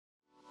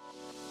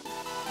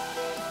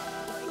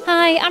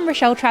Hi, I'm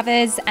Rochelle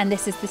Travers, and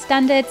this is the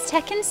Standard's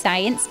Tech and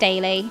Science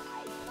Daily.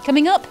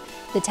 Coming up,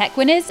 the tech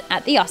winners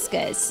at the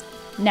Oscars.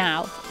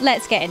 Now,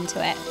 let's get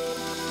into it.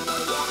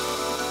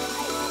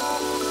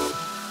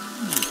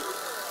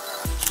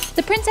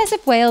 The Princess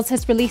of Wales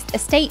has released a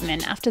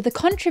statement after the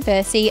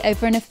controversy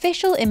over an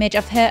official image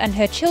of her and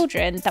her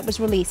children that was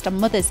released on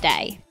Mother's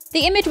Day.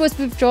 The image was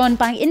withdrawn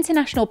by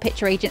international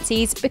picture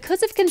agencies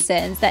because of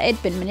concerns that it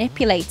had been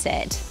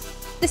manipulated.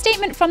 The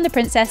statement from the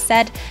princess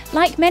said,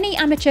 "Like many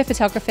amateur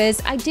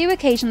photographers, I do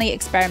occasionally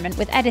experiment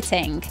with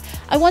editing.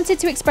 I wanted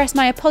to express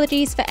my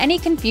apologies for any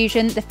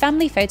confusion the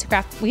family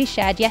photograph we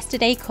shared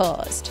yesterday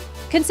caused."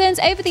 Concerns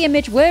over the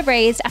image were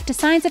raised after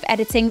signs of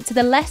editing to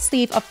the left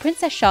sleeve of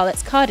Princess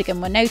Charlotte's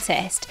cardigan were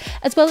noticed,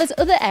 as well as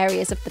other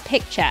areas of the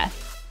picture.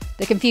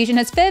 The confusion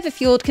has further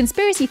fueled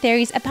conspiracy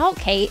theories about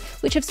Kate,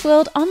 which have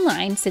swirled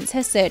online since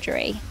her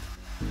surgery.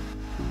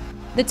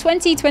 The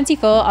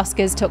 2024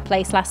 Oscars took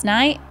place last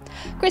night.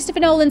 Christopher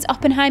Nolan's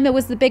Oppenheimer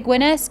was the big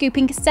winner,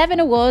 scooping 7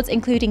 awards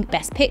including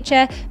Best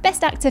Picture,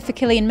 Best Actor for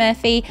Cillian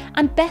Murphy,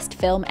 and Best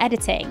Film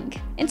Editing.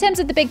 In terms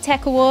of the big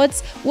tech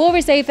awards, War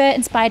is Over,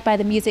 inspired by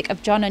the music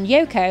of John and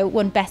Yoko,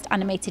 won Best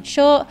Animated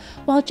Short,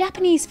 while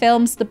Japanese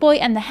films The Boy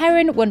and the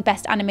Heron won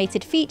Best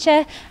Animated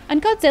Feature,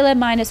 and Godzilla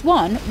Minus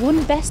One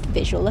won Best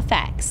Visual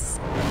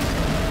Effects.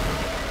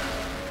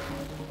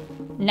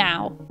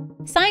 Now,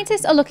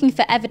 scientists are looking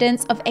for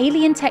evidence of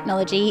alien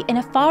technology in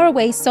a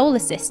faraway solar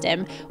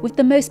system with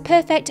the most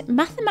perfect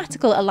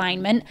mathematical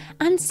alignment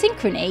and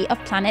synchrony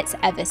of planets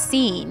ever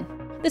seen.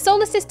 The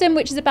solar system,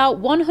 which is about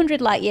 100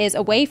 light-years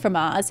away from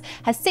ours,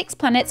 has 6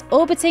 planets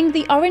orbiting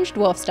the orange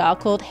dwarf star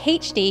called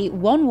HD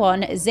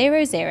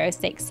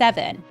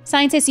 110067.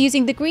 Scientists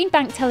using the Green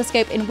Bank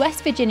telescope in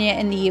West Virginia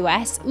in the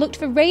US looked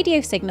for radio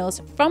signals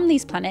from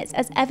these planets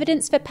as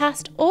evidence for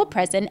past or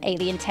present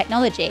alien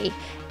technology,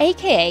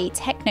 aka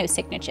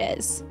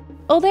technosignatures.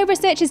 Although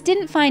researchers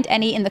didn't find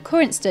any in the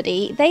current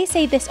study, they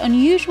say this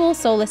unusual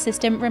solar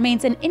system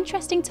remains an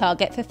interesting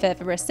target for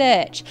further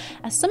research,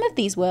 as some of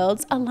these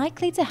worlds are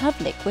likely to have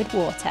liquid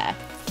water.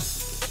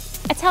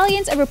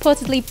 Italians are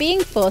reportedly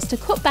being forced to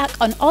cut back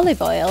on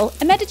olive oil,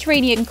 a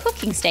Mediterranean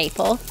cooking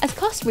staple, as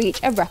costs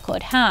reach a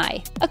record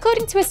high.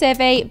 According to a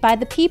survey by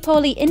the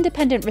Pipoli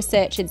Independent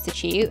Research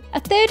Institute, a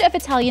third of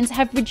Italians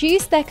have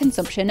reduced their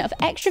consumption of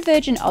extra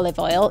virgin olive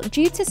oil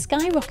due to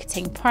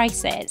skyrocketing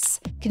prices.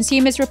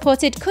 Consumers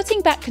reported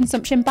cutting back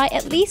consumption by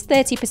at least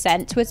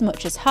 30% to as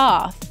much as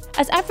half,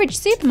 as average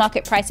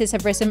supermarket prices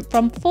have risen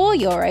from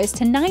 €4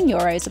 to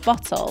 €9 a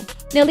bottle.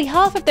 Nearly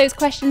half of those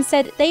questions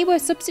said they were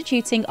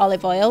substituting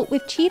olive oil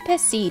with cheaper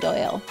seed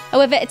oil.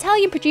 However,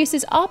 Italian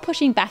producers are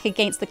pushing back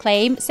against the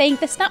claim, saying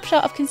the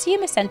snapshot of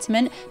consumer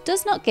sentiment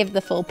does not give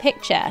the full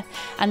picture,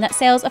 and that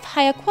sales of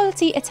higher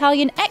quality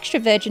Italian extra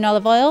virgin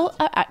olive oil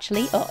are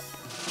actually up.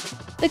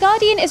 The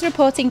Guardian is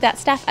reporting that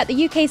staff at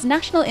the UK's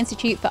National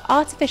Institute for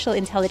Artificial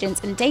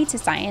Intelligence and Data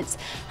Science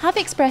have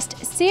expressed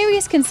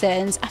serious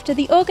concerns after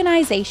the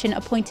organisation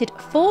appointed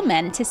 4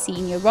 men to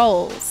senior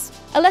roles.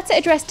 A letter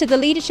addressed to the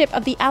leadership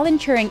of the Alan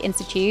Turing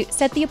Institute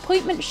said the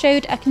appointment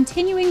showed a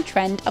continuing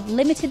trend of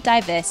limited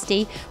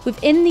diversity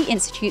within the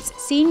Institute's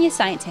senior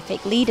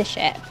scientific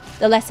leadership.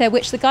 The letter,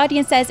 which The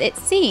Guardian says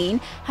it's seen,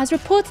 has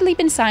reportedly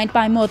been signed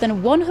by more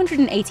than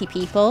 180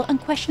 people and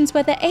questions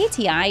whether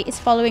ATI is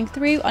following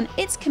through on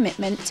its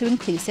commitment to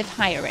inclusive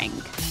hiring.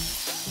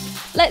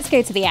 Let's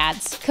go to the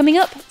ads. Coming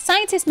up,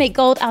 scientists make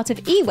gold out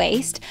of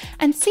e-waste,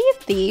 and Sea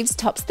of Thieves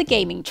tops the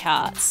gaming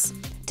charts.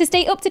 To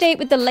stay up to date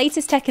with the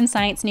latest tech and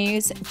science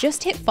news,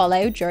 just hit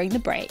follow during the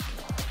break.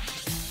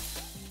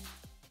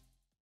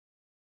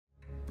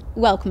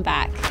 Welcome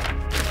back.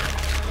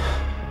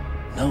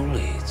 No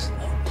leads,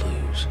 no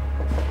clues.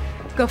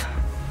 Gov,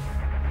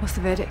 what's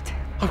the verdict?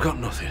 I've got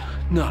nothing.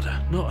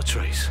 Nada. Not a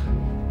trace.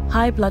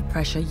 High blood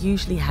pressure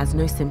usually has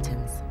no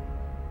symptoms,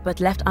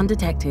 but left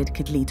undetected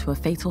could lead to a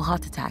fatal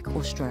heart attack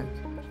or stroke.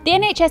 The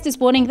NHS is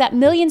warning that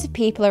millions of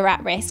people are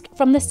at risk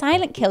from the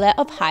silent killer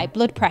of high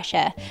blood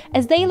pressure,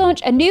 as they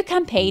launch a new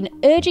campaign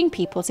urging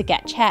people to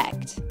get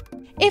checked.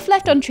 If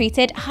left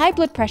untreated, high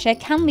blood pressure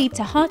can lead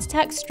to heart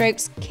attacks,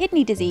 strokes,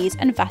 kidney disease,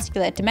 and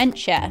vascular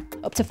dementia.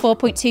 Up to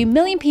 4.2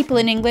 million people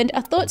in England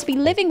are thought to be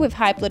living with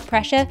high blood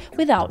pressure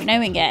without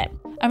knowing it,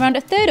 around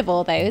a third of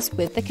all those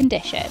with the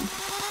condition.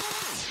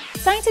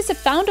 Scientists have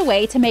found a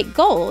way to make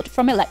gold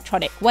from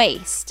electronic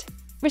waste.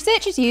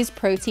 Researchers use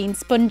protein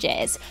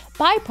sponges,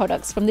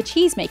 byproducts from the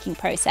cheese-making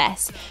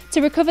process,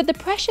 to recover the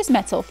precious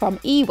metal from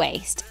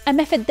e-waste, a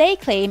method they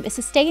claim is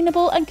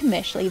sustainable and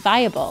commercially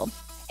viable.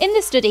 In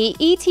the study,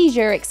 ET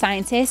Zurich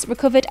scientists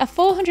recovered a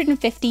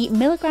 450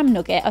 milligram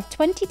nugget of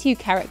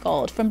 22-carat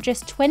gold from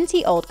just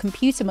 20 old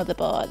computer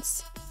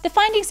motherboards. The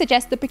findings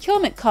suggest the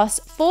procurement costs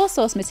for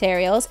source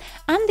materials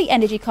and the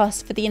energy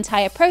costs for the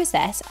entire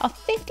process are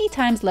 50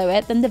 times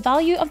lower than the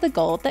value of the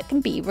gold that can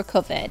be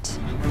recovered.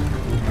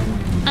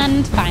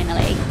 And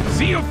finally,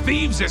 Sea of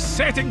Thieves is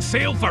setting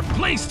sail for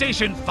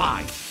PlayStation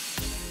 5.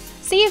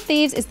 Sea of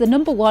Thieves is the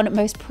 #1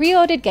 most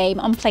pre-ordered game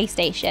on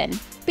PlayStation,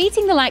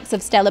 beating the likes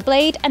of Stellar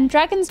Blade and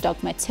Dragon's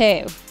Dogma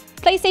 2.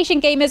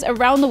 PlayStation gamers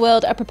around the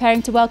world are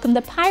preparing to welcome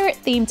the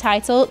pirate-themed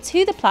title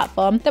to the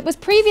platform that was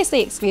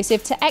previously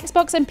exclusive to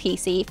Xbox and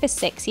PC for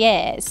 6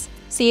 years.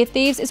 Sea of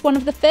Thieves is one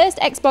of the first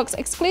Xbox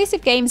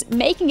exclusive games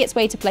making its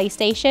way to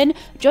PlayStation,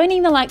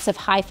 joining the likes of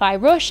Hi-Fi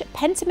Rush,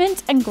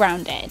 Pentiment, and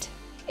Grounded.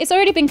 It's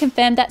already been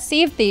confirmed that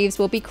Sea of Thieves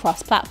will be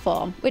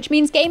cross-platform, which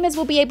means gamers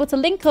will be able to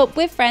link up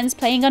with friends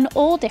playing on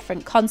all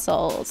different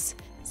consoles.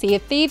 Sea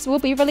of Thieves will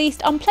be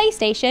released on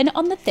PlayStation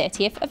on the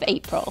 30th of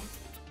April.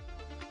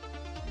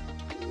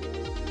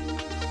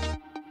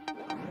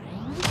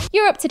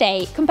 You're up to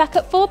date. Come back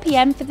at 4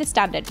 PM for the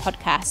Standard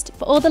podcast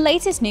for all the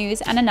latest news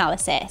and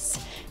analysis.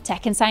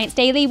 Tech and Science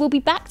Daily will be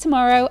back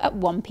tomorrow at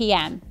 1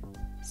 PM.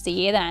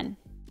 See you then.